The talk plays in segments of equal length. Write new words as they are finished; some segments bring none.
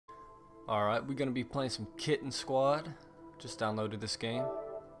Alright, we're gonna be playing some Kitten Squad. Just downloaded this game.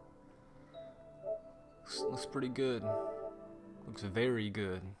 Looks pretty good. Looks very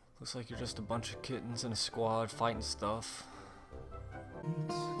good. Looks like you're just a bunch of kittens in a squad fighting stuff.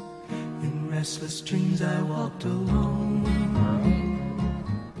 In restless dreams I walked alone.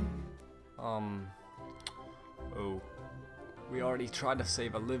 Oh. We already tried to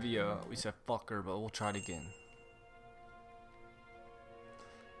save Olivia. We said fuck her, but we'll try it again.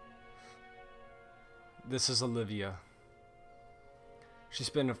 This is Olivia. She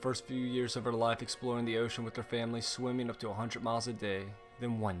spent the first few years of her life exploring the ocean with her family, swimming up to 100 miles a day.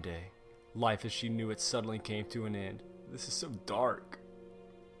 Then one day, life as she knew it suddenly came to an end. This is so dark.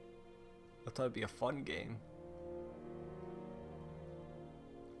 I thought it'd be a fun game.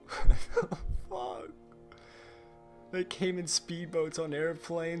 Fuck. They came in speedboats on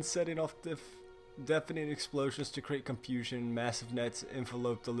airplanes, setting off deafening explosions to create confusion. Massive nets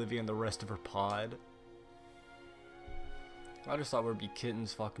enveloped Olivia and the rest of her pod. I just thought we'd be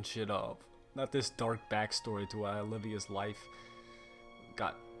kittens fucking shit up. Not this dark backstory to why Olivia's life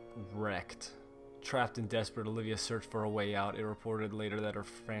got wrecked. Trapped and desperate, Olivia searched for a way out. It reported later that her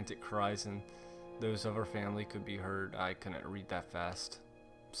frantic cries and those of her family could be heard. I couldn't read that fast.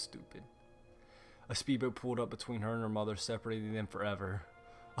 Stupid. A speedboat pulled up between her and her mother, separating them forever.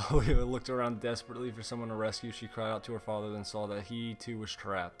 Olivia looked around desperately for someone to rescue. She cried out to her father, then saw that he too was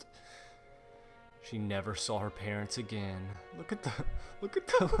trapped. She never saw her parents again. Look at the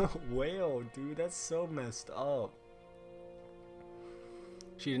whale, dude. That's so messed up.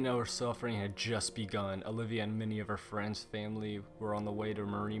 She didn't know her suffering had just begun. Olivia and many of her friends' family were on the way to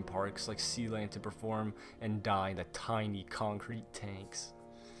marine parks like Sealand to perform and die in the tiny concrete tanks.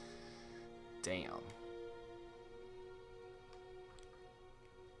 Damn.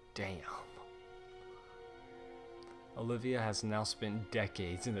 Damn. Olivia has now spent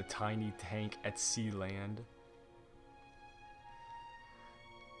decades in a tiny tank at Sealand.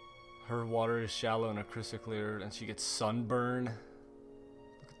 Her water is shallow and crystal clear, and she gets sunburn.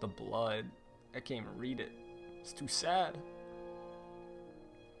 Look at the blood. I can't even read it. It's too sad.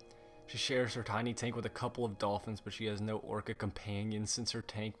 She shares her tiny tank with a couple of dolphins, but she has no orca companions since her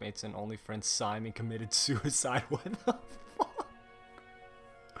tank mates and only friend Simon committed suicide. What the fuck?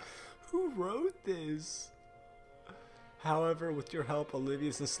 Who wrote this? However, with your help,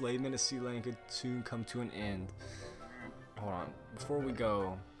 Olivia's enslavement at Sealand could soon come to an end. Hold on. Before we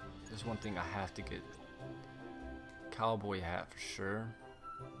go, there's one thing I have to get. Cowboy hat for sure.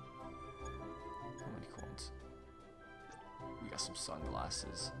 How many coins? We got some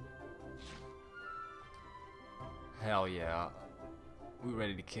sunglasses. Hell yeah. We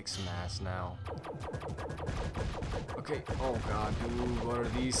ready to kick some ass now. Okay. Oh god, dude. What are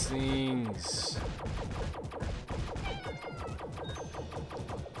these things?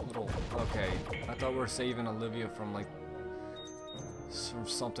 Okay, I thought we were saving Olivia from like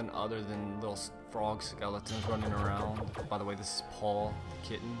something other than little frog skeletons running around. By the way, this is Paul, the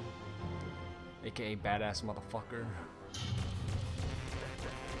kitten, aka badass motherfucker.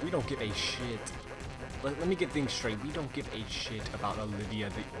 We don't give a shit. Let me get things straight. We don't give a shit about Olivia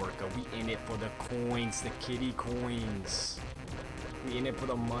the orca. We in it for the coins, the kitty coins. We in it for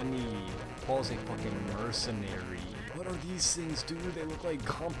the money. Paul's a fucking mercenary. What are these things, dude? They look like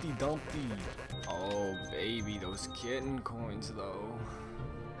Humpty Dumpty. Oh, baby, those kitten coins, though.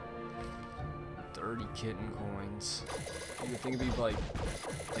 Dirty kitten coins. You think it'd be like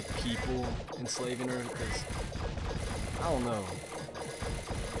people enslaving her? Because, I don't know.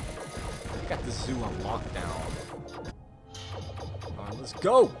 They got the zoo on lockdown. Alright, let's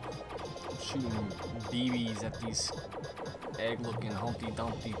go! I'm shooting BBs at these egg-looking Humpty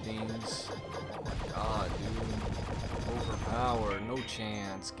Dumpty things. Oh my god, dude. Overpowered, no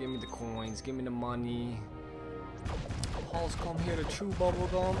chance. Give me the coins, give me the money. Paul's come here to chew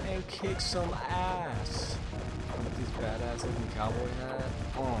bubblegum and kick some ass. With this badass looking cowboy hat.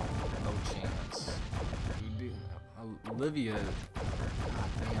 Oh, no chance. Dude, Olivia. God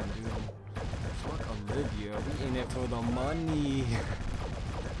damn, dude. Fuck Olivia. We in it for the money.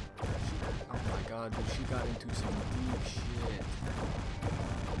 Oh my god, dude, she got into some deep shit.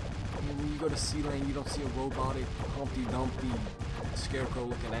 When you go to Sealand, you don't see a robotic Humpty Dumpty scarecrow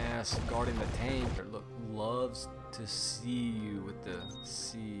looking ass guarding the tank. Or look, loves to see you with the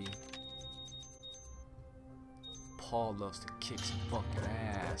C. Paul loves to kick some fucking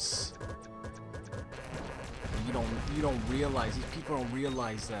ass. You don't realize, these people don't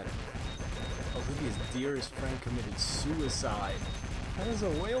realize that Olivia's dearest friend committed suicide. How does a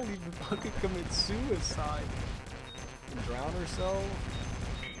whale even fucking commit suicide? And drown herself?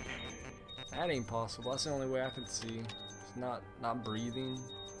 That ain't possible. That's the only way I can see. It's not breathing.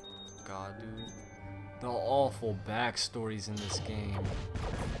 god, dude. The awful backstories in this game.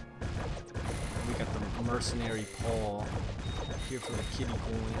 We got the mercenary Paul here for the kitty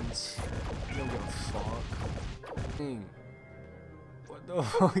coins. You don't give a fuck. Dang. What the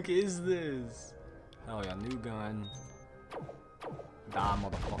fuck is this? Hell yeah, new gun. Die,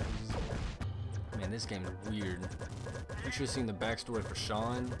 motherfuckers. Man, this game is weird. You should have seen the backstory for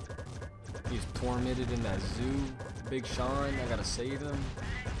Sean. He was tormented in that zoo. Big Sean, I gotta save him.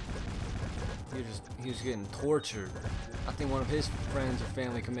 He was getting tortured. I think one of his friends or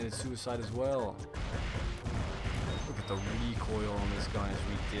family committed suicide as well. Look at the recoil on this gun, it's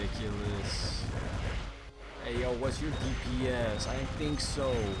ridiculous. Hey yo, what's your DPS? I didn't think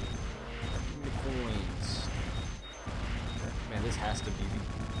so. Give me the coins. Man, this has to be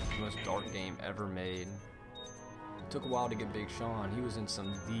the most dark game ever made. It took a while to get Big Sean. He was in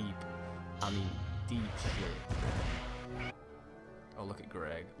some deep shit. Oh, look at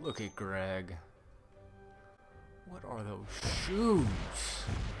Greg. Look at Greg. What are those shoes?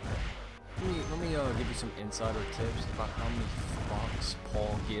 Let me give you some insider tips about how many fucks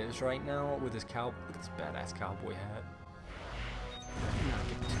Paul gives right now with his look at this badass cowboy hat. You're not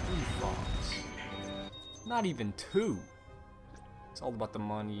getting 2 fucks. Not even 2. It's all about the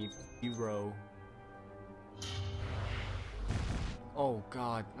money. Hero. Oh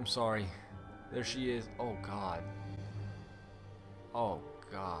god, I'm sorry. There she is. Oh god. Oh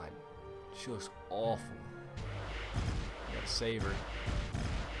god. She looks awful. I gotta save her.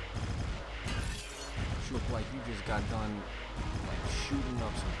 She looked like you just got done like shooting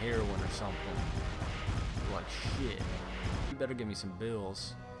up some heroin or something. Like shit. You better give me some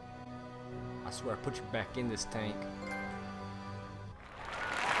bills. I swear I put you back in this tank.